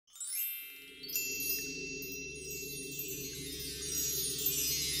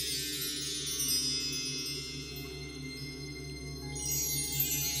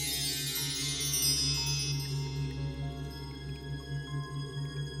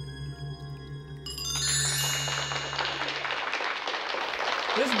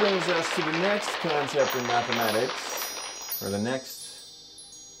This brings us to the next concept in mathematics, or the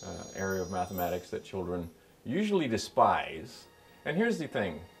next area of mathematics that children usually despise. And here's the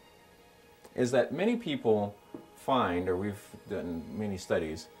thing, is that many people find, or we've done many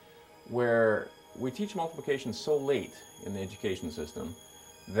studies, where we teach multiplication so late in the education system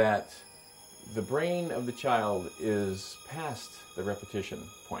that the brain of the child is past the repetition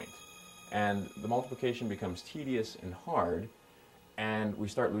point, and the multiplication becomes tedious and hard, and we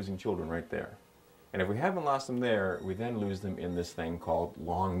start losing children right there. And if we haven't lost them there, we then lose them in this thing called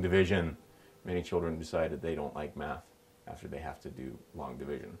long division. Many children decide that they don't like math after they have to do long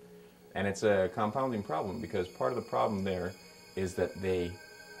division. And it's a compounding problem, because part of the problem there is that they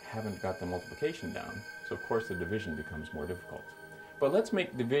haven't got the multiplication down. So of course the division becomes more difficult. But let's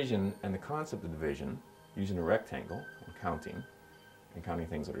make division and the concept of division, using a rectangle and counting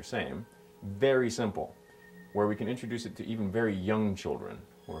things that are same, very simple, where we can introduce it to even very young children,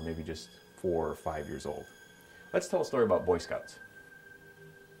 or maybe just 4 or 5 years old. Let's tell a story about Boy Scouts.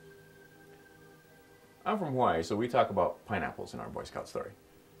 I'm from Hawaii, so we talk about pineapples in our Boy Scout story.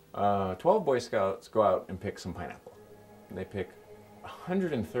 12 Boy Scouts go out and pick some pineapple. They pick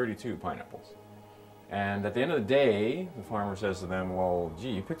 132 pineapples. And at the end of the day, the farmer says to them, well, gee,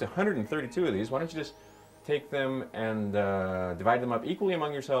 you picked 132 of these. Why don't you just take them and divide them up equally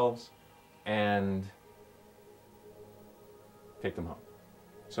among yourselves and take them home?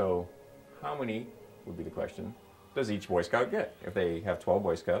 So how many, would be the question, does each Boy Scout get? If they have 12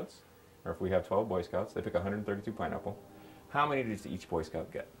 Boy Scouts, or if we have 12 Boy Scouts, they pick 132 pineapple. How many does each Boy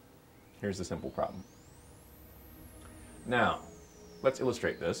Scout get? Here's the simple problem. Now, let's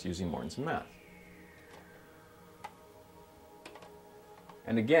illustrate this using Mortensen Math.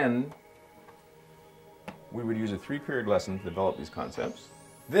 And again, we would use a 3-period lesson to develop these concepts.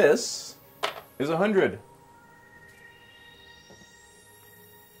 This is 100.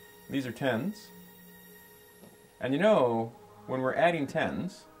 These are tens. And you know, when we're adding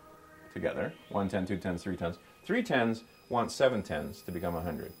tens together, 1 10, 2 tens, 3 tens, 3 tens want 7 tens to become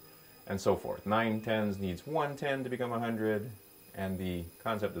 100, and so forth. 9 tens needs 1 10 to become 100, and the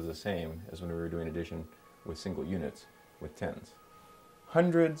concept is the same as when we were doing addition with single units with tens.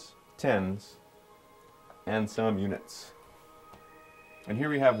 Hundreds, tens, and some units. And here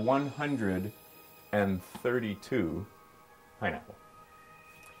we have 132 pineapple.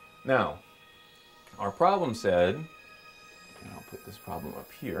 Now, our problem said, and I'll put this problem up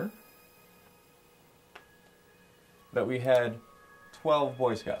here, that we had 12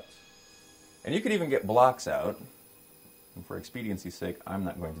 Boy Scouts. And you could even get blocks out, and for expediency's sake, I'm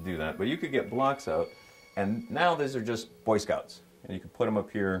not going to do that, but you could get blocks out, and now these are just Boy Scouts. And you can put them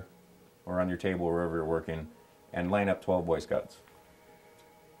up here, or on your table, or wherever you're working, and line up 12 Boy Scouts.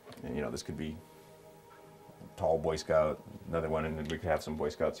 And you know, this could be a tall Boy Scout, another one, and then we could have some Boy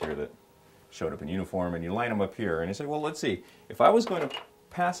Scouts here that showed up in uniform, and you line them up here, and you say, well, let's see, if I was going to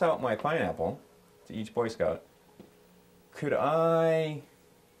pass out my pineapple to each Boy Scout, could I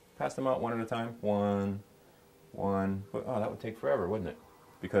pass them out one at a time? One, but, oh, that would take forever, wouldn't it?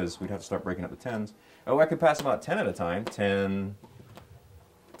 Because we'd have to start breaking up the tens. Oh, I could pass them out 10 at a time, 10,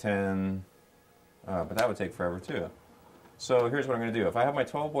 but that would take forever too. So here's what I'm going to do. If I have my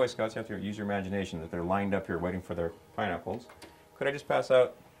 12 Boy Scouts, you have to use your imagination that they're lined up here waiting for their pineapples. Could I just pass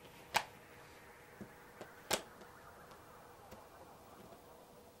out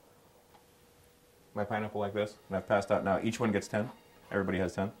my pineapple like this? And I've passed out now. Each one gets 10. Everybody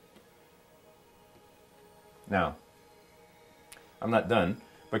has 10. Now, I'm not done,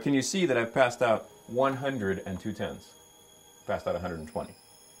 but can you see that I've passed out 102 tens? Passed out 120. And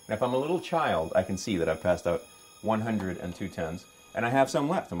if I'm a little child, I can see that I've passed out 102 tens, and I have some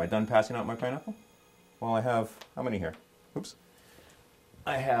left. Am I done passing out my pineapple? Well, I have, how many here? Oops.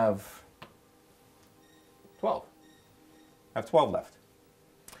 I have 12. I have 12 left.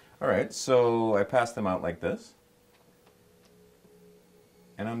 All right, so I pass them out like this,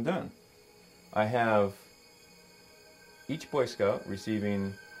 and I'm done. I have each Boy Scout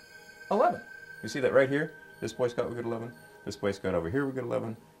receiving 11. You see that right here? This Boy Scout would get 11. This Boy Scout over here would get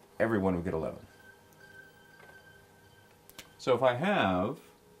 11. Everyone would get 11. So if I have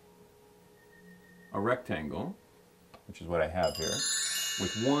a rectangle, which is what I have here,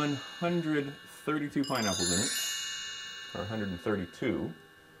 with 132 pineapples in it, or 132,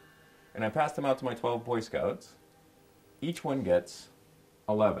 and I pass them out to my 12 Boy Scouts, each one gets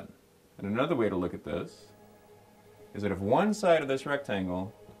 11. And another way to look at this is that if one side of this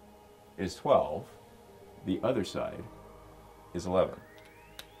rectangle is 12, the other side is 11.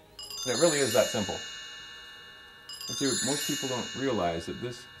 And it really is that simple. And see, most people don't realize that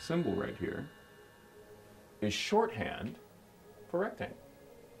this symbol right here is shorthand for rectangle.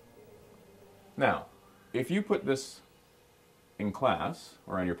 Now, if you put this in class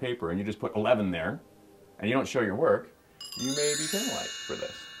or on your paper and you just put 11 there and you don't show your work, you may be penalized for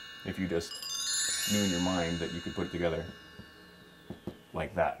this if you just knew in your mind that you could put it together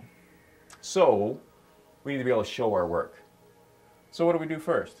like that. So we need to be able to show our work. So what do we do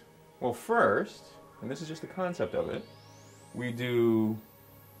first? Well, first, and this is just the concept of it, we do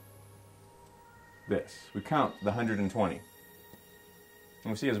this. We count the 120.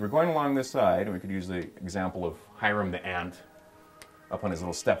 And we see as we're going along this side, and we could use the example of Hiram the ant up on his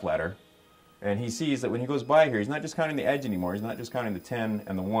little step ladder, and he sees that when he goes by here, he's not just counting the edge anymore, he's not just counting the 10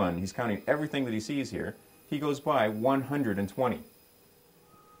 and the 1, he's counting everything that he sees here. He goes by 120.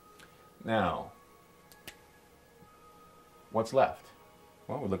 Now, what's left?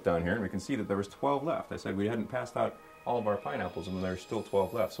 Well, we look down here and we can see that there was 12 left. I said we hadn't passed out all of our pineapples and there's still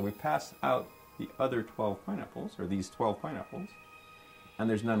 12 left. So we passed out the other 12 pineapples, or these 12 pineapples, and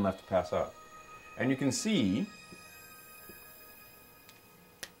there's none left to pass out. And you can see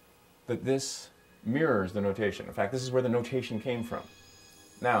that this mirrors the notation. In fact, this is where the notation came from.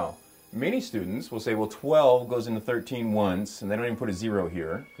 Now, many students will say, well, 12 goes into 13 once, and they don't even put a 0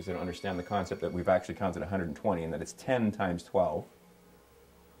 here, because they don't understand the concept that we've actually counted 120, and that it's 10 times 12.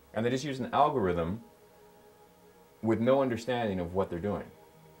 And they just use an algorithm with no understanding of what they're doing.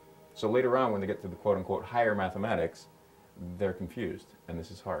 So later on, when they get to the quote-unquote higher mathematics, they're confused, and this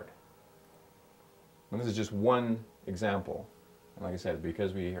is hard. And this is just one example. And like I said,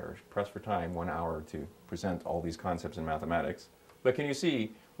 because we are pressed for time, 1 hour to present all these concepts in mathematics. But can you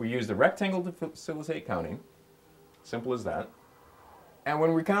see, we use the rectangle to facilitate counting. Simple as that. And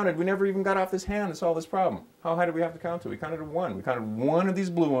when we counted, we never even got off this hand to solve this problem. How high did we have to count to? We counted to 1. We counted 1 of these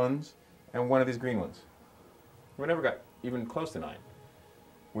blue ones and 1 of these green ones. We never got even close to 9.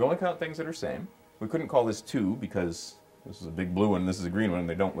 We only count things that are same. We couldn't call this 2 because this is a big blue one, this is a green one, and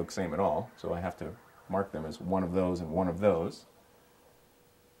they don't look same at all. So I have to mark them as 1 of those and 1 of those.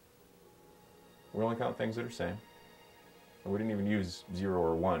 We only count things that are same. And we didn't even use 0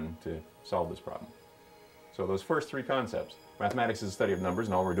 or 1 to solve this problem. So those first 3 concepts, mathematics is a study of numbers,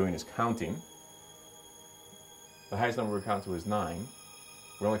 and all we're doing is counting. The highest number we count to is 9.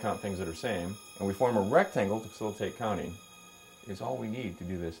 We only count things that are same, and we form a rectangle to facilitate counting. Is all we need to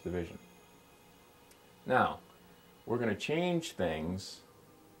do this division. Now, we're going to change things,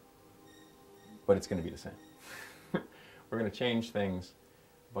 but it's going to be the same. We're going to change things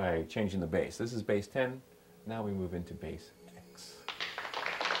by changing the base. This is base 10. Now we move into base